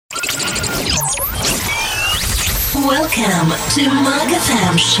Welcome to Mug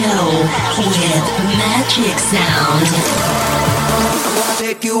FM Show with Magic Sound. I wanna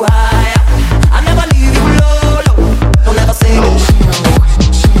take you higher. I never leave you low, low. Don't ever say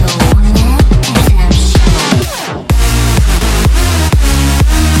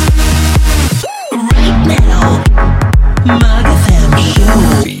Right now, Mug FM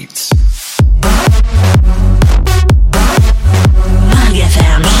Show beats. Mug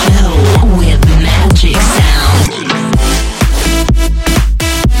FM Show with Magic Sound.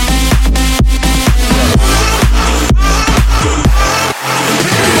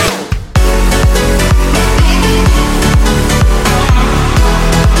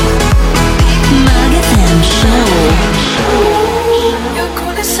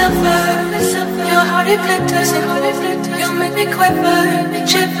 It glitters, you make me quiver,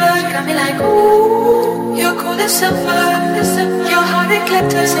 shiver, got me like ooh. You're cool as silver, your heart it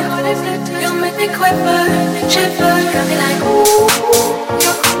glitters, you make me quiver, shiver, got me like ooh.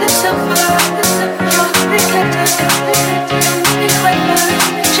 You're cool as silver, your heart it glitters, you make me quiver,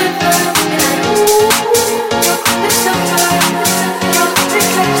 shiver, got me like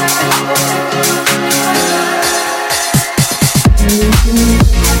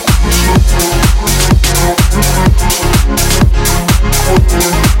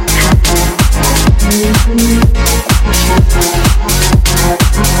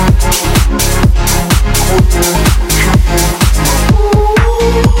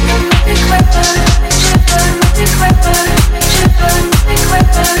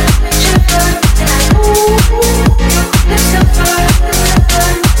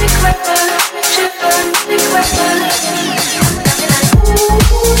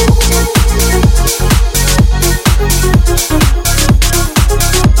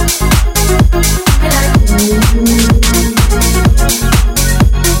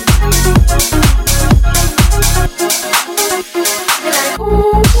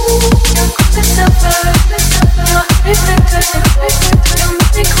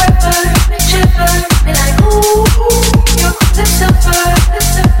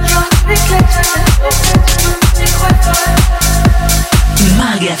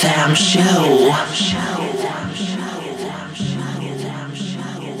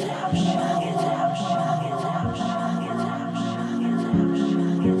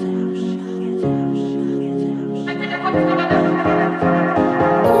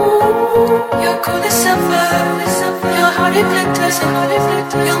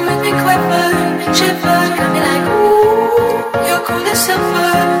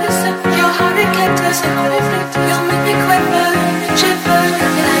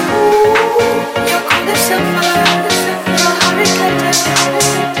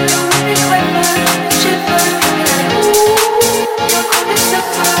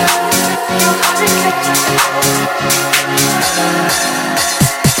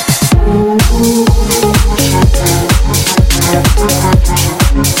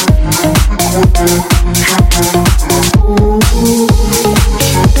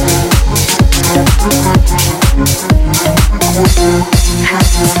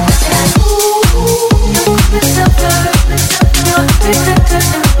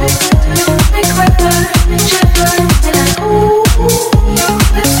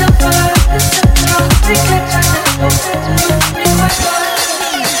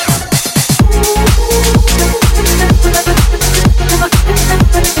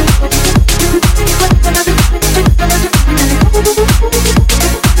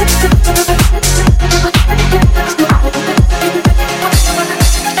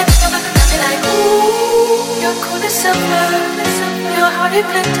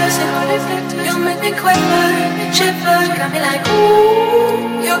ooh.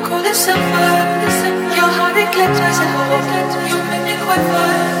 You're cool as silver, your heart it glitters, you make me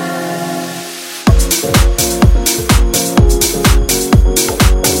quiver.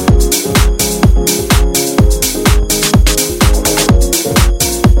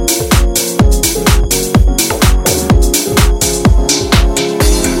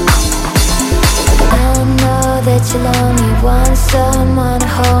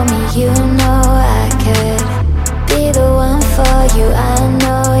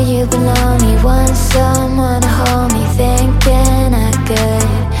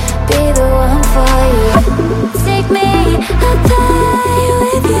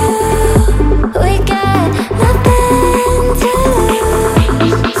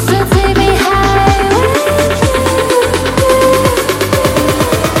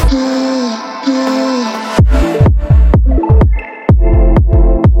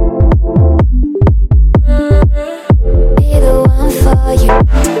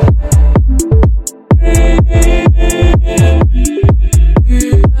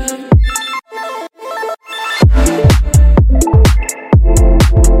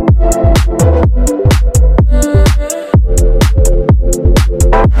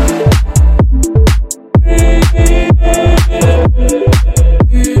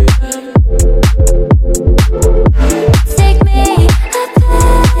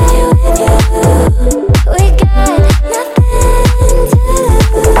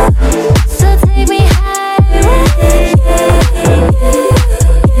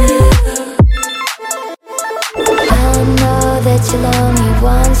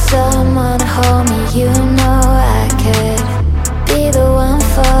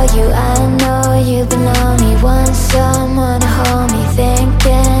 you. I know you've been lonely, want someone to hold me,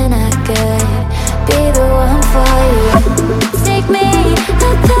 thinking I could be the one for you. Take me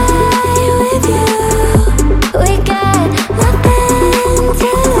up high with you. We got nothing to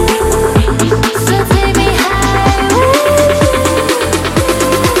lose, so take me high with you.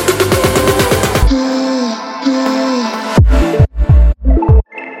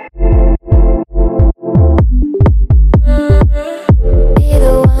 Be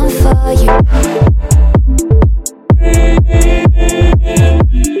the one for you.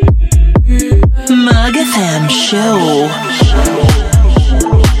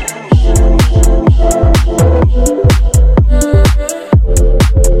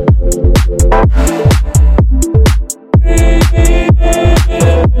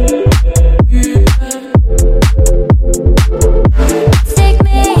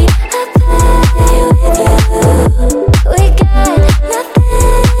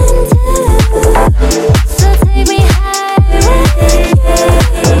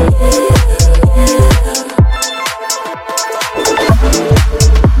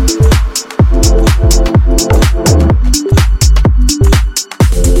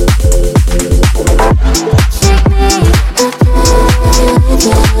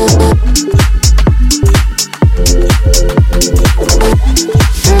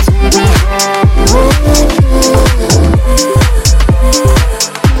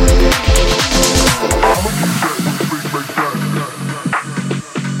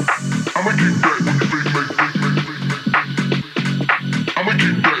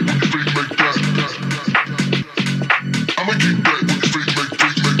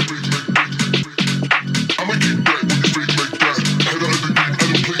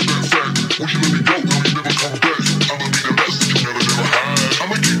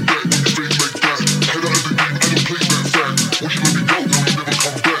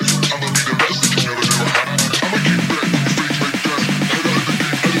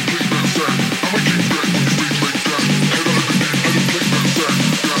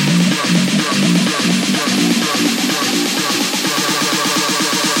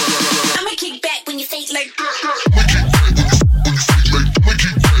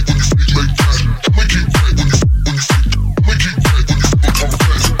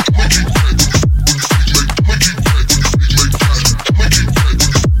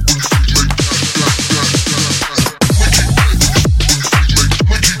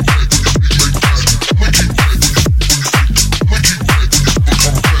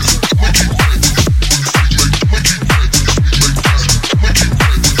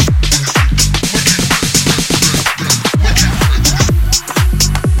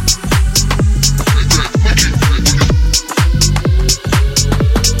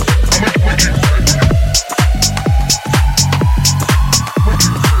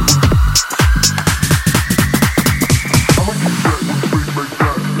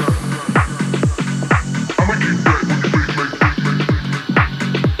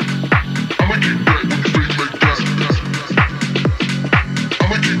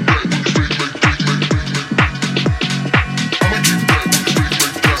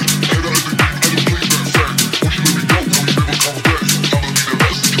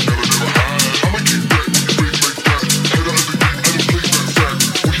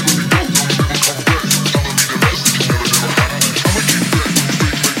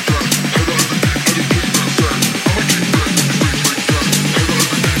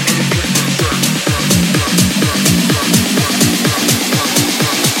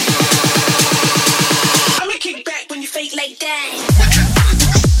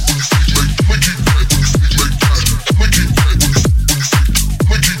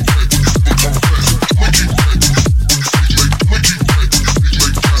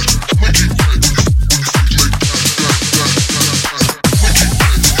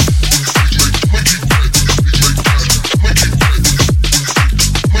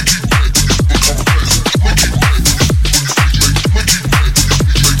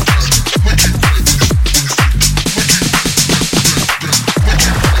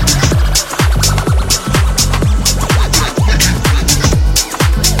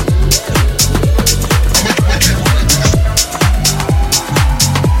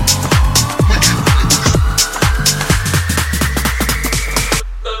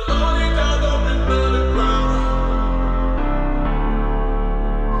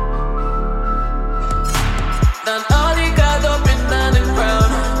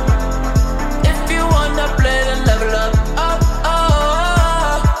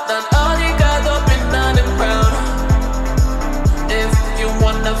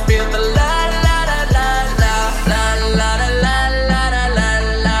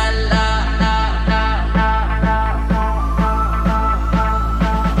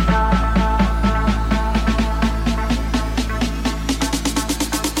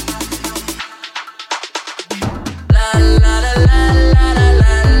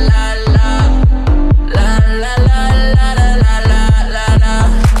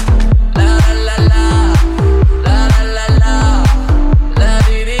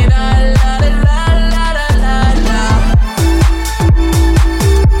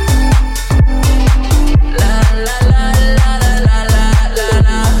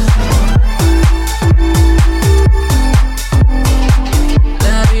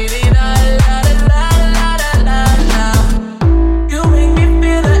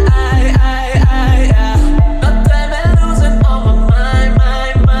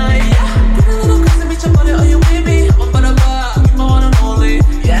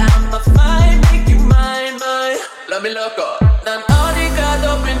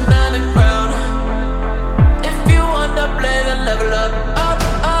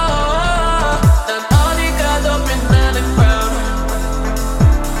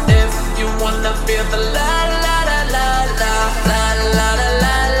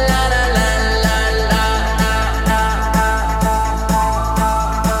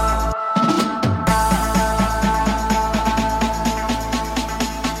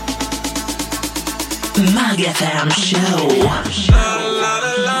 FM show.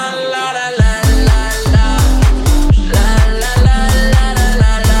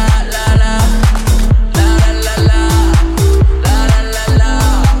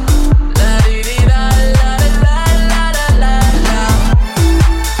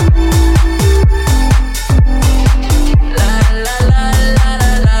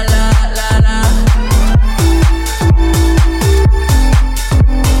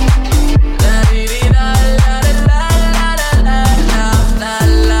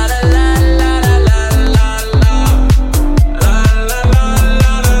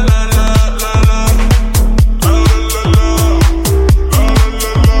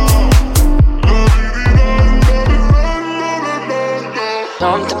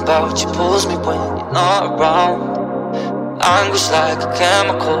 Something about you pulls me when you're not around. Anguish like a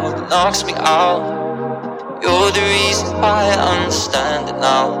chemical that knocks me out. You're the reason why I understand it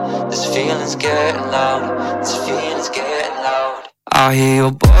now. This feeling's getting loud. This feeling's getting loud. I hear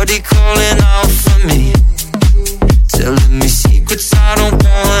your body calling out for me, telling me secrets I don't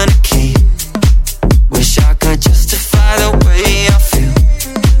wanna keep. Wish I could justify the way I feel,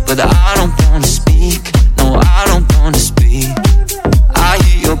 but I don't wanna speak. No, I don't wanna speak. I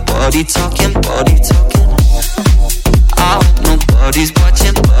hear your body talking, body talking. I hope nobody's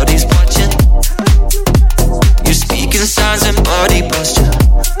watching, body's watching. You speak in signs and body posture.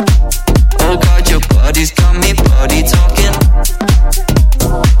 Oh God, your body's got me body talking.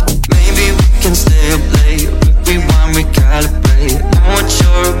 Maybe we can stay up late, rewind, recalibrate. Know what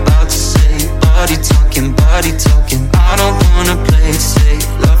you're about to say. Body talking, body talking. I don't wanna play it safe.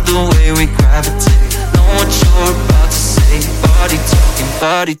 Love the way we gravitate. Know what you're about to say. Body talking,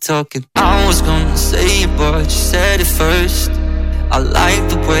 body talking. I was gonna say it, but you said it first. I like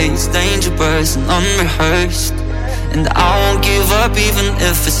the way it's dangerous and unrehearsed, and I won't give up even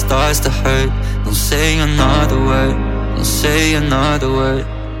if it starts to hurt. Don't say another word, don't say another word.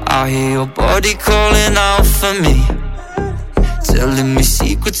 I hear your body calling out for me, telling me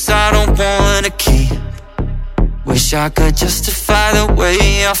secrets I don't wanna keep. Wish I could justify the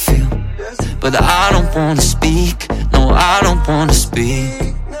way I feel, but I don't wanna speak. No, I don't wanna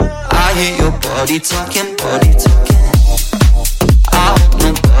speak. I hear your body talking, body talking. I hope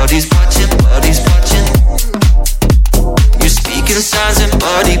nobody's watching, body's watching. You speak in signs and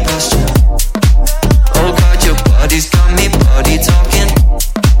body posture. Oh God, your body's got me body talking.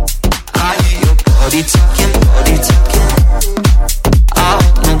 I hear your body talking, body talking. I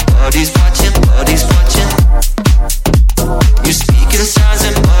hope nobody's watching, body's watching. You speak in signs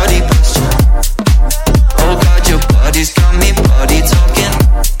and body posture. Oh God, your body's got me body talking.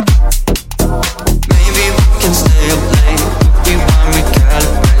 Maybe we can stay up late, rewind,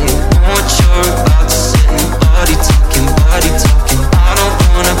 recalibrate. Know what you're about to say. Body talking, body talking. I don't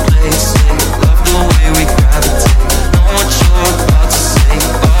wanna play it safe. Love the way we gravitate. Know what you're about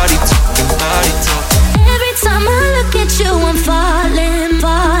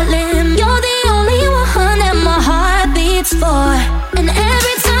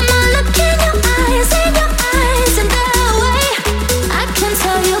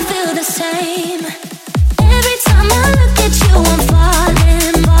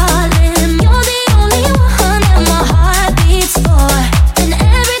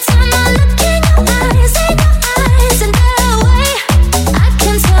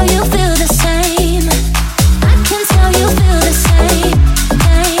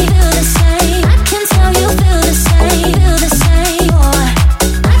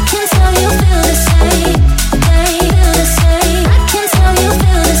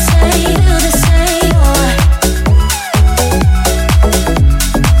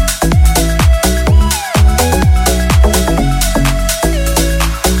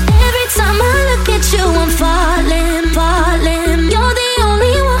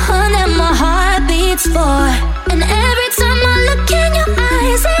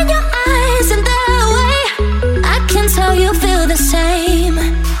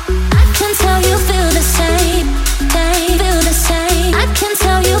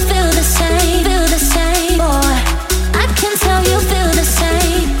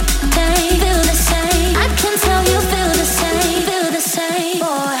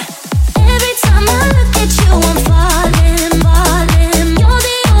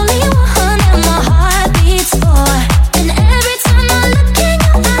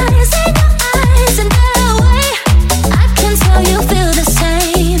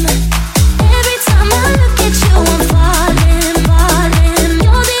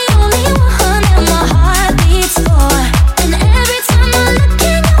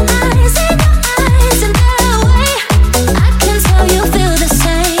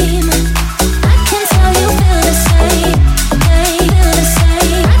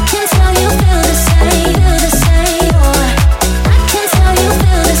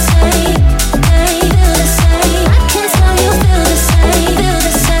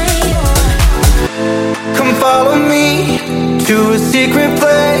secret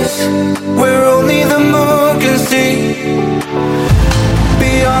place where only the moon can see.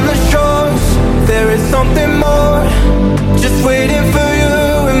 Beyond the shores, there is something more, just waiting for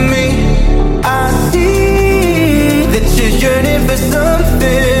you and me. I see that you're yearning for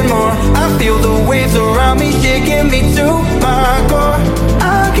something more. I feel the waves around me shaking me to my core.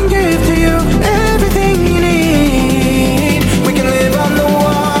 I can give to you everything you need. We can live on the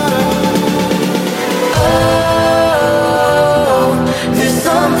water. Oh, there's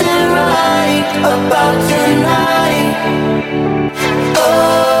something right about tonight. Oh,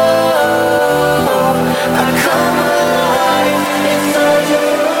 I come alive inside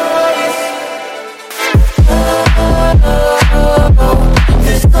your eyes. Oh,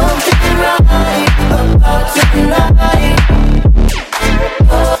 there's something right about tonight.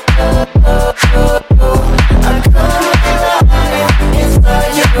 I come alive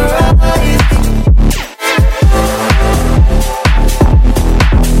inside your eyes.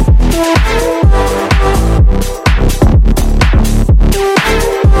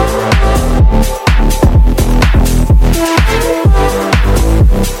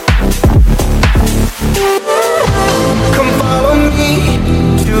 Come follow me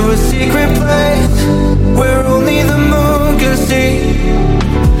to a secret place where only the moon can see.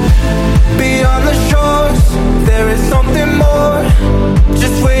 Beyond the shores, there is something more,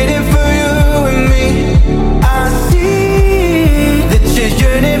 just waiting for you and me. I see that you're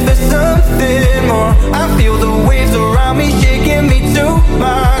yearning for something more. I feel the waves around me shaking me to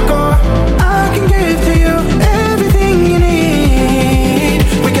my core. I can give to you everything you need.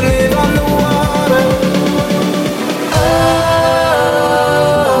 We can live on the water.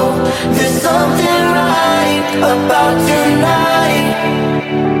 Oh, there's something right about tonight.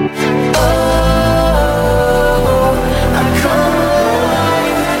 Oh, I come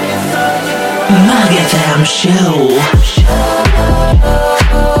alive inside your Mag FM Show.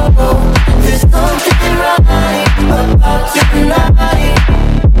 There's something right about tonight.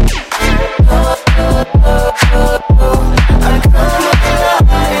 I come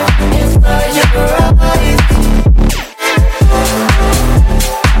alive inside your eyes.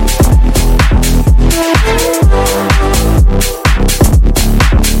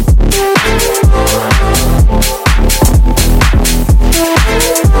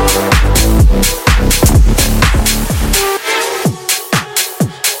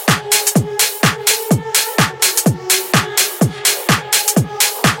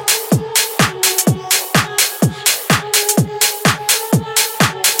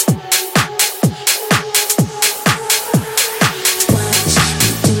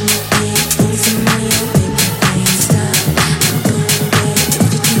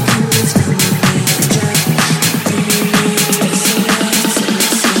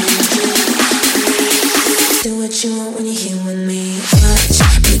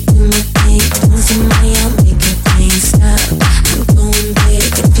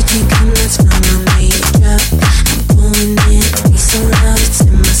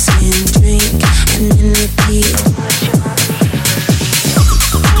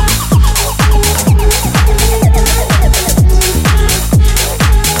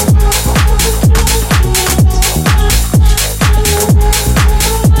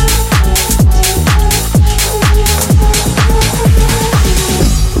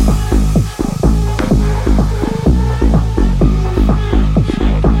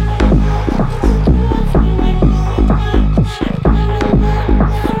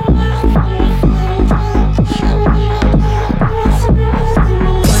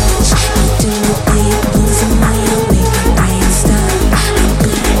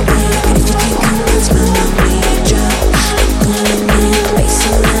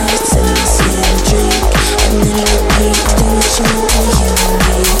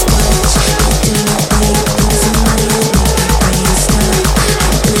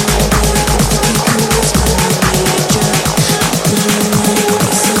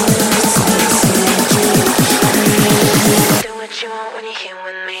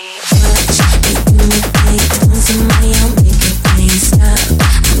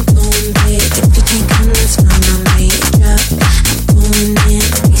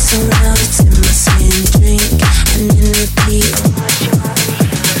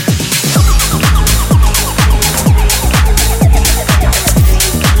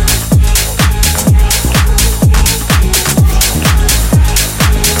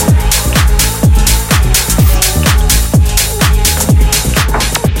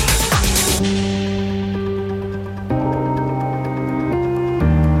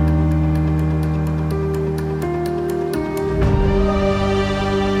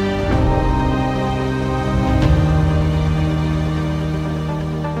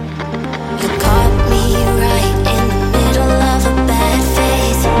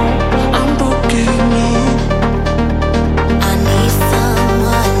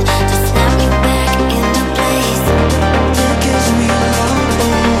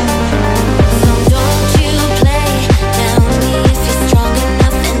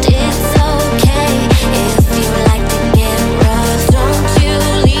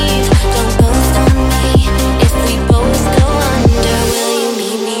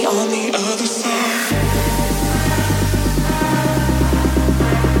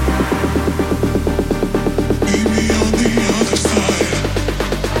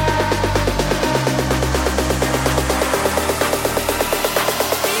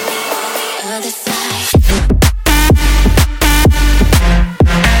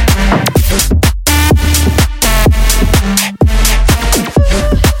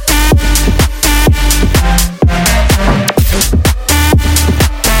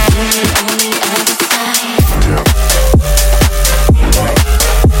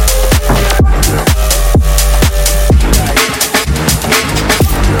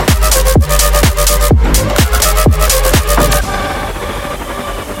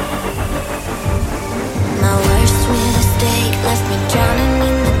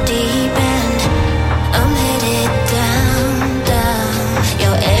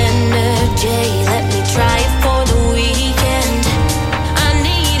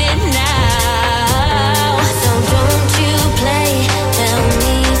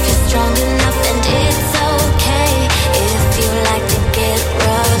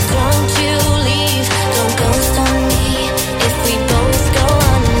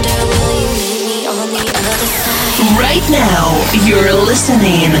 Right now, you're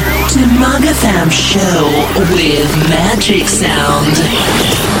listening to MagaFam Show with Magic Sound.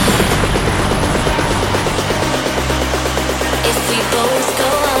 If we both go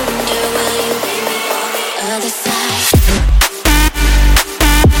under, will you meet me on the other side?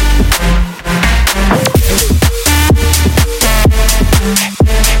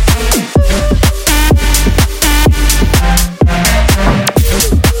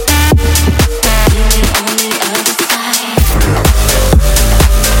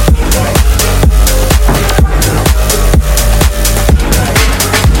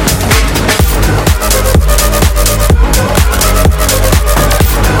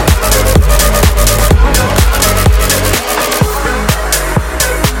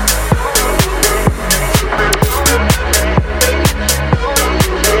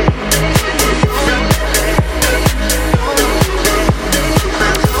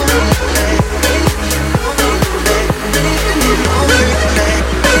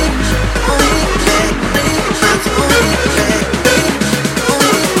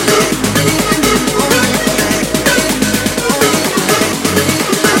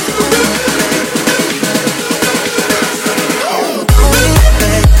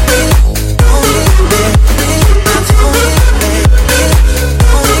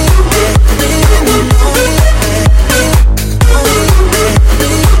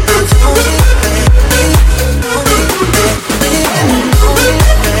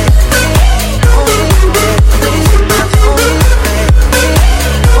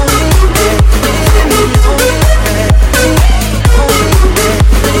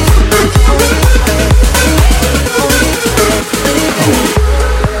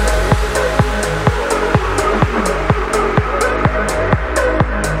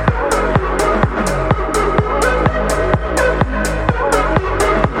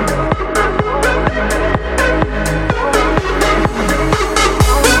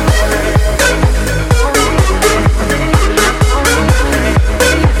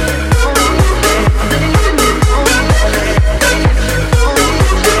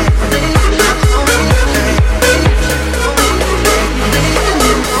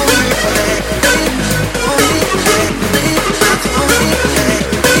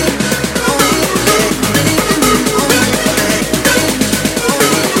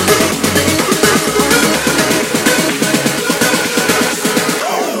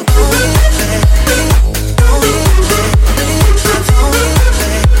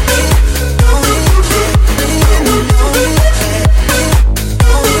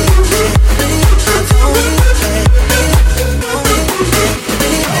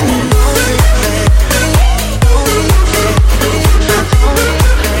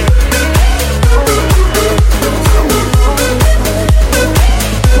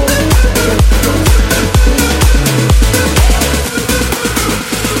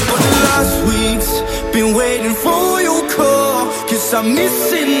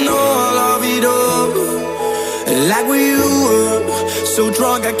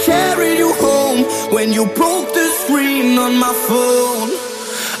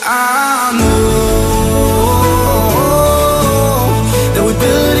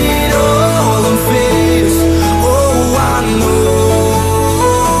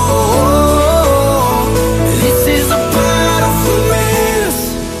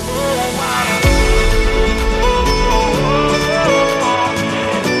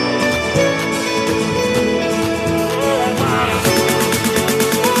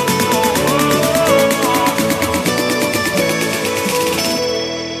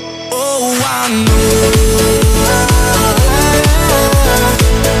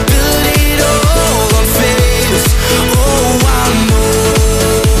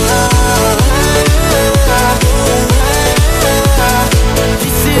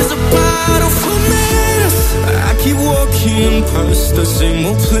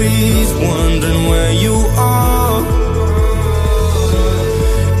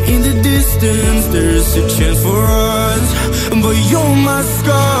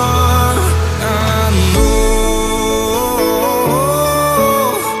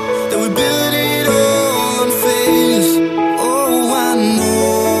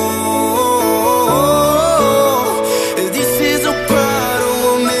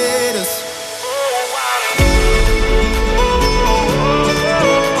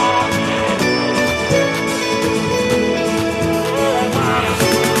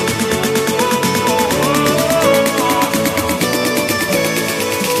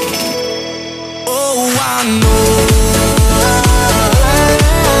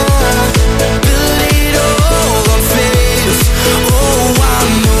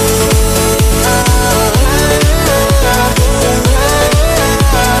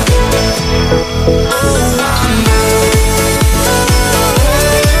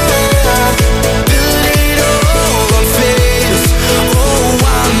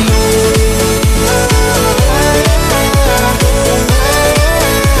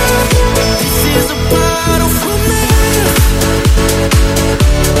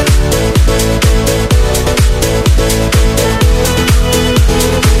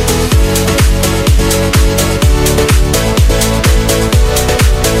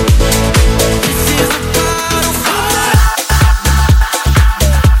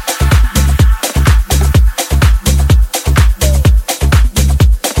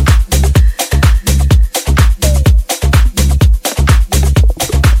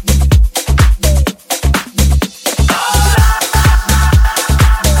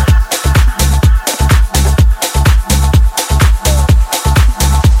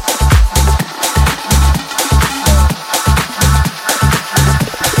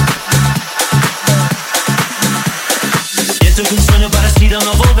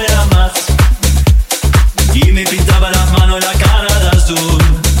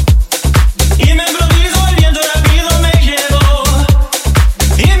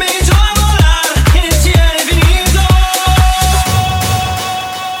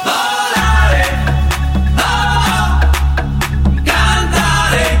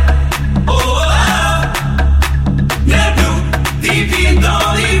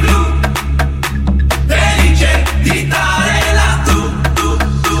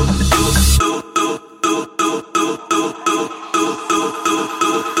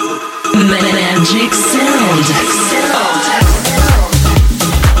 Magic Sound.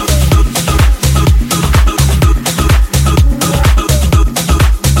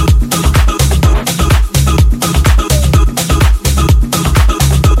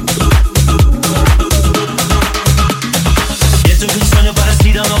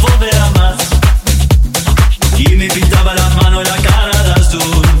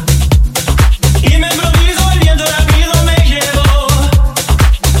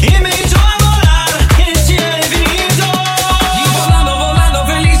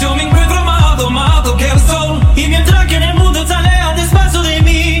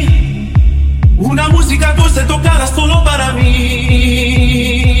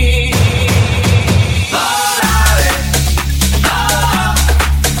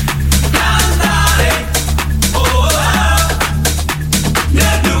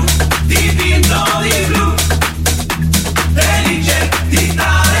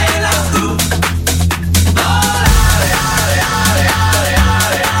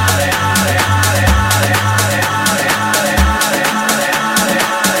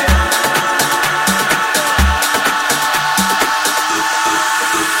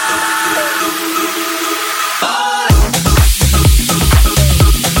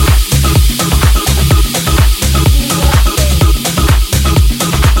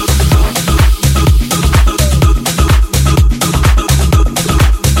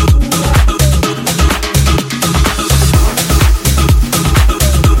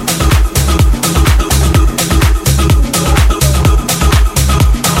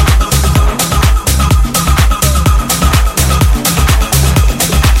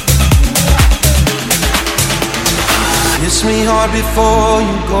 Before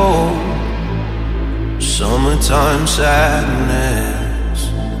you go, summertime sadness.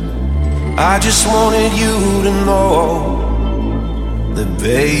 I just wanted you to know that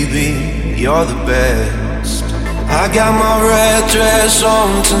baby, you're the best. I got my red dress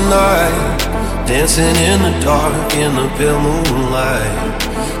on tonight, dancing in the dark in the pale moonlight.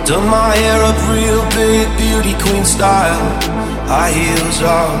 Done my hair up real big, beauty queen style. High heels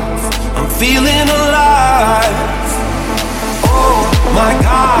off, I'm feeling alive. Oh my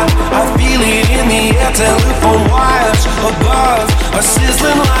God, I feel it in the air, telephone wires above are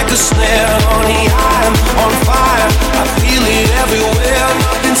sizzling like a snare. Honey, I'm on fire, I feel it everywhere.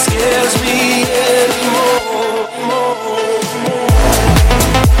 Nothing scares me anymore.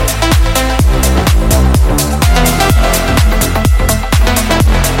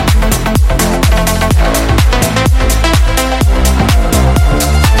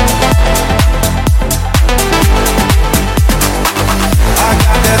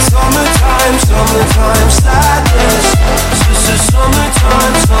 Summertime sadness. This is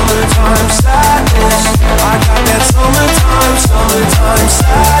summertime sadness. I got that summertime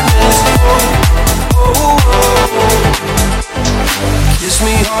sadness. Oh, oh, oh. Kiss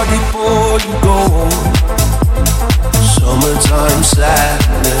me hard before you go. Summertime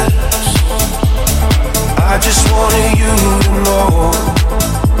sadness. I just wanted you to know,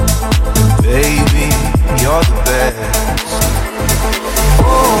 baby, you're the best.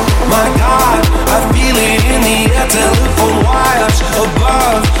 Oh my God, I feel it in the air, telephone wires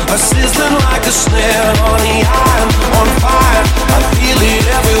above are sizzling like a snare. Honey, I'm on fire, I feel it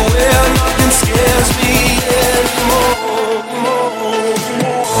everywhere. Nothing scares me anymore.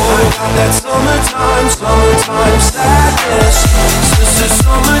 I got that summertime sadness. This is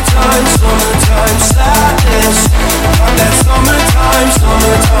summertime sadness. Got that summertime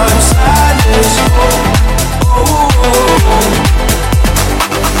sadness. Oh, oh, oh.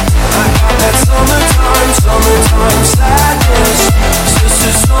 I got that summertime sadness. This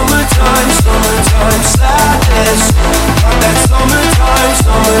is summertime sadness. Got that summertime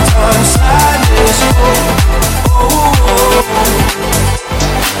sadness. Oh, oh, oh.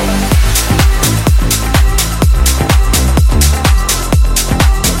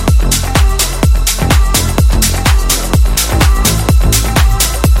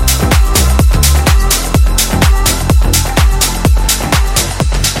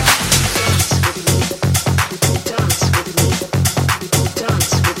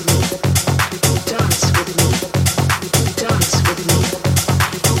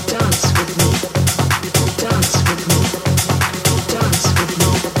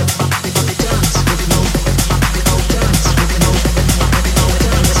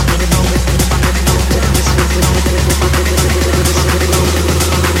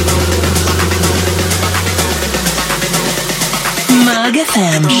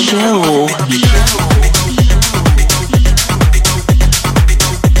 FM show.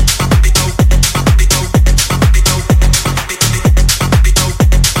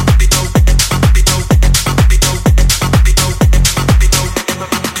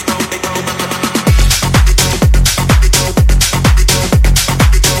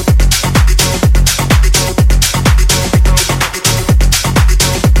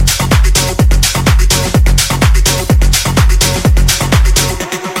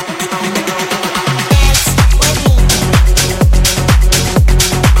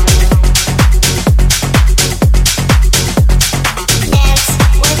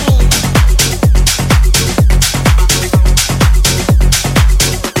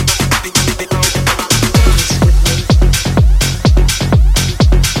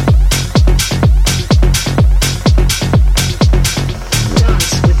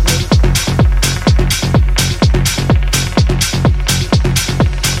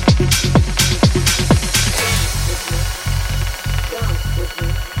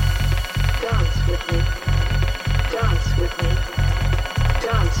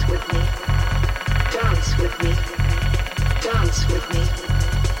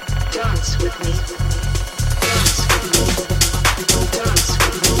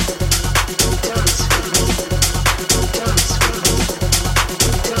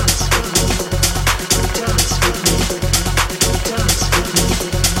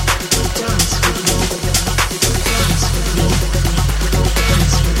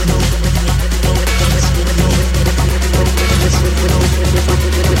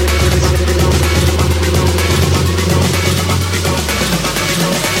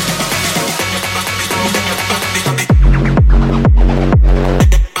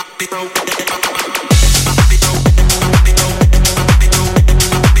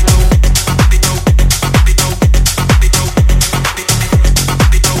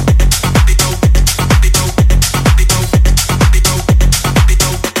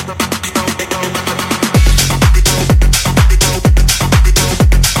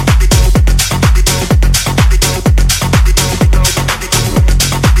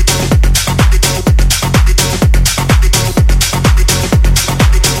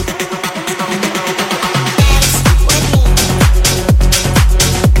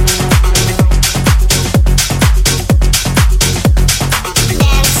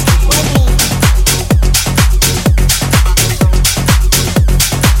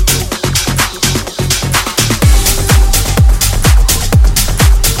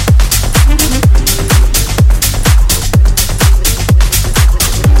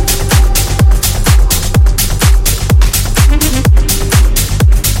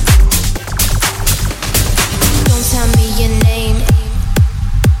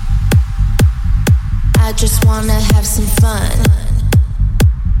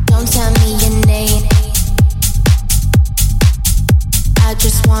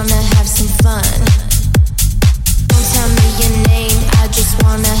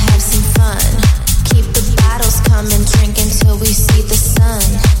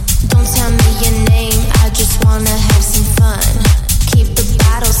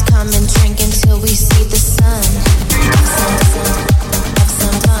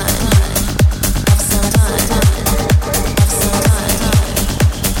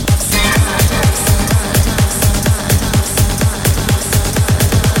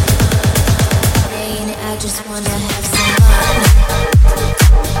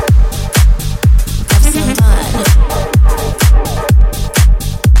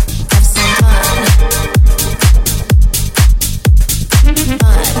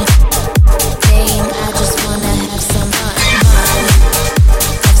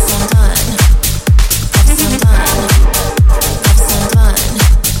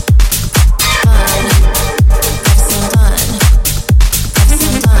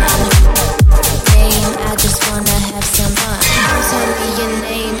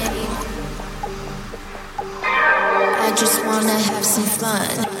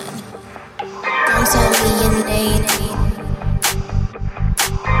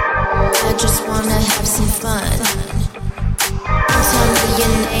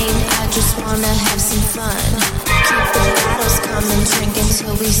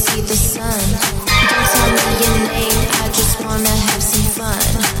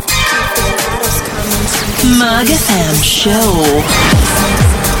 MagFM Show.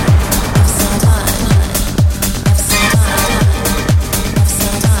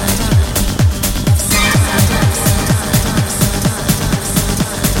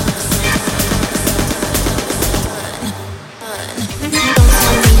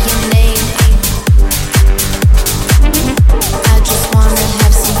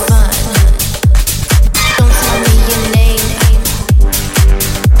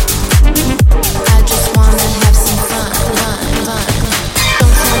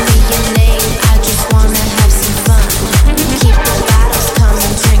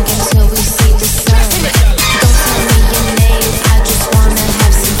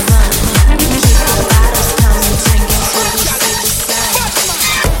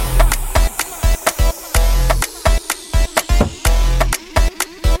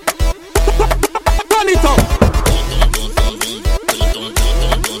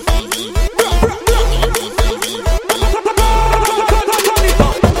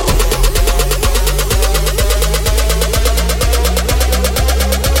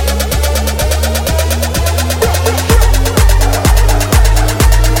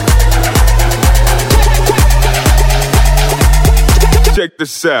 Check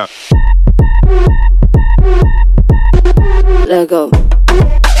this out. Let go.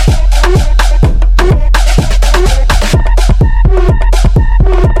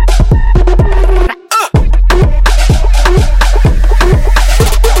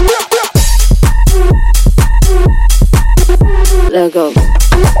 Let go.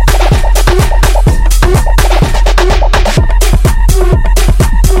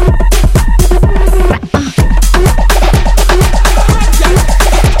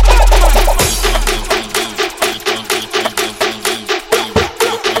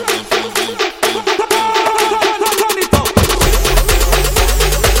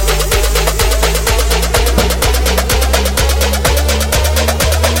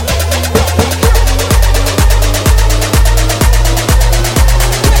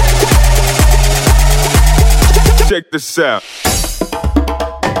 Check this out.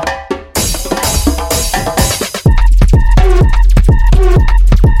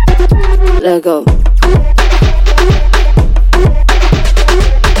 Let go.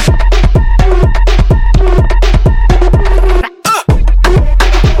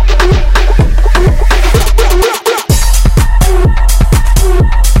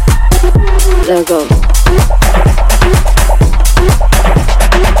 Let go.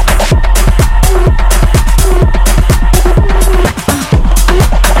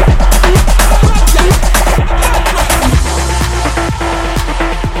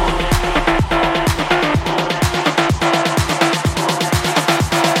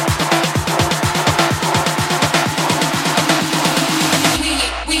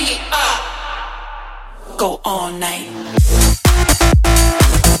 Go all night.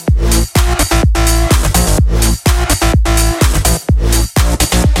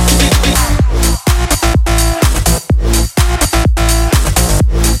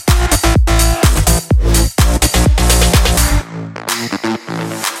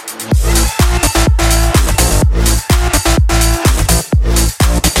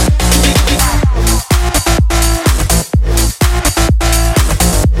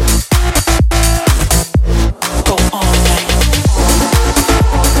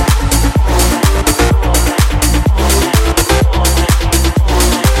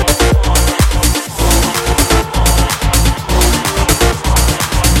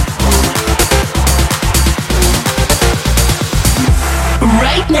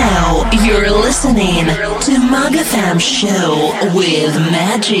 You're listening to Magafam Show with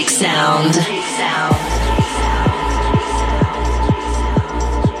Magic Sound.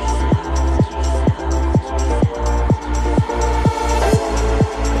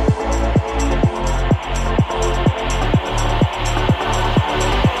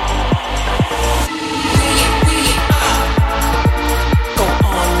 Go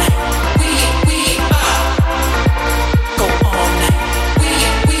all night.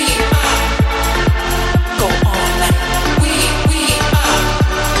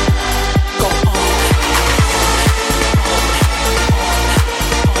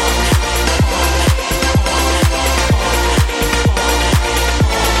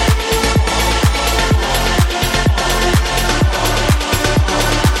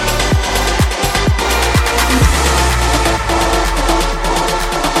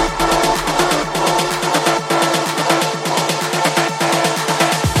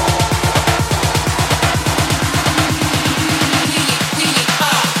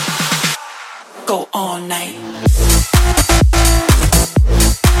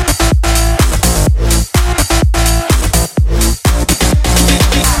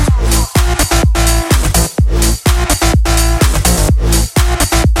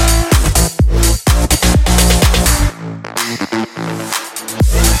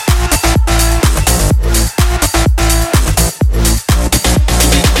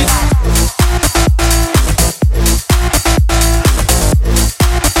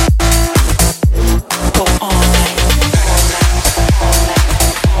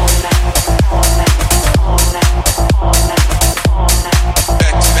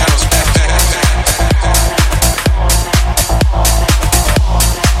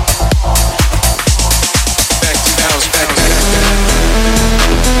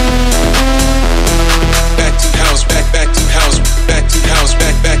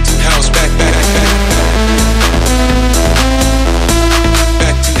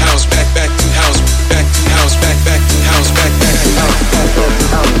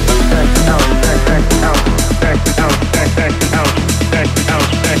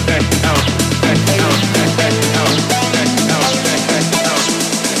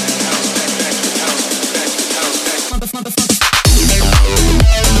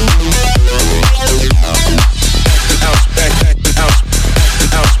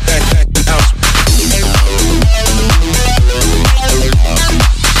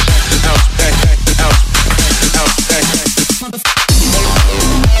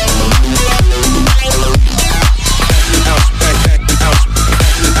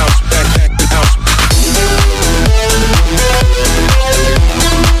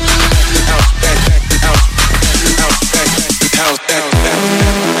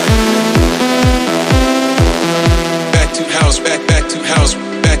 house,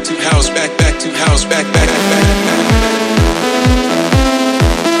 back to house, back to house, back to house,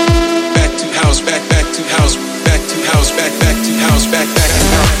 back to house, back to house, back to house, back to house, back to house,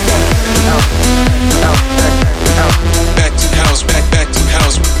 back to house, back to house, back to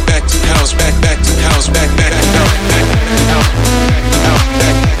house, back to house, back to house, back to house, back to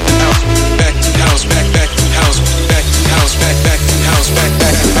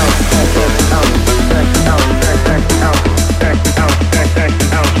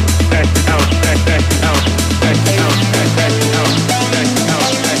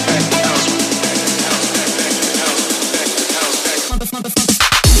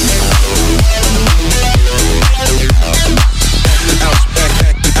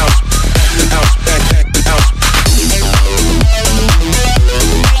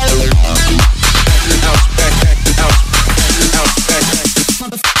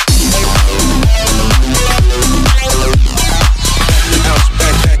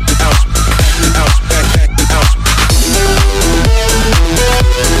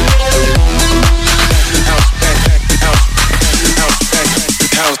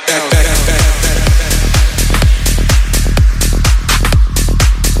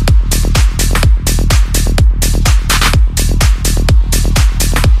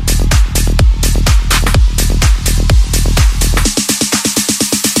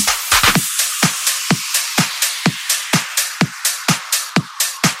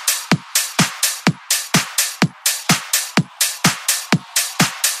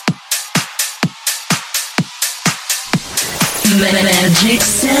Magic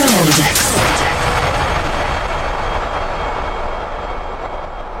Sound.